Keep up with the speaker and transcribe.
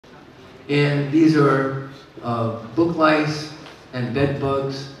And these are book lice and bed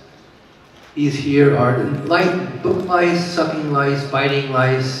bugs. These here are light book lice, sucking lice, biting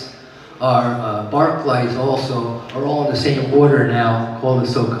lice, are bark lice also, are all in the same order now, called the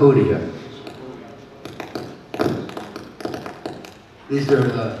Socodia. These are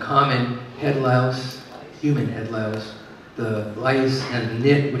the common head louse, human head louse, the lice and the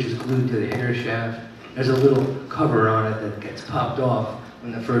nit, which is glued to the hair shaft. There's a little cover on it that gets popped off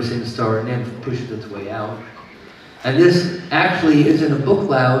when the first instar nymph pushes its way out. And this actually isn't a book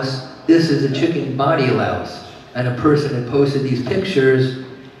louse, this is a chicken body louse. And a person had posted these pictures,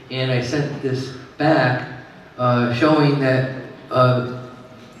 and I sent this back showing that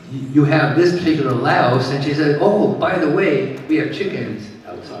you have this particular louse, and she said, oh, by the way, we have chickens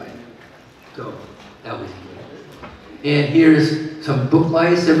outside. So that was good. And here's some book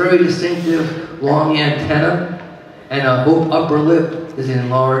lice. They're very distinctive, long antenna, and upper lip is an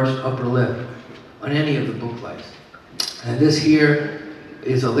enlarged upper lip on any of the book lice. And this here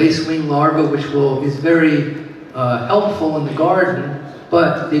is a lacewing larva, which is very helpful in the garden,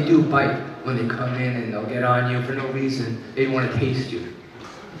 but they do bite when they come in, and they'll get on you for no reason. They want to taste you.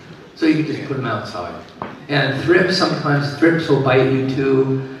 So you can just put them outside. And thrips, sometimes thrips will bite you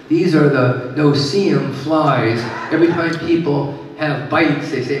too. These are the no-see-um flies. Every time people have bites,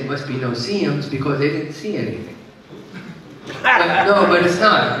 they say it must be no-see-ums because they didn't see anything. No, but it's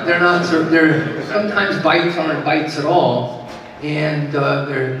not. They're not. Sometimes bites aren't bites at all, and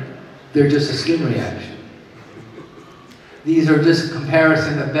they're just a skin reaction. These are just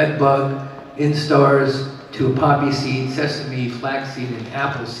comparison of bed bug instars to a poppy seed, sesame, flaxseed, and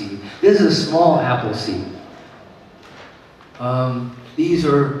apple seed. This is a small apple seed. These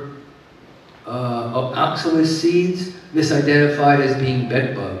are oxalis seeds, misidentified as being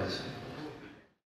bed bugs.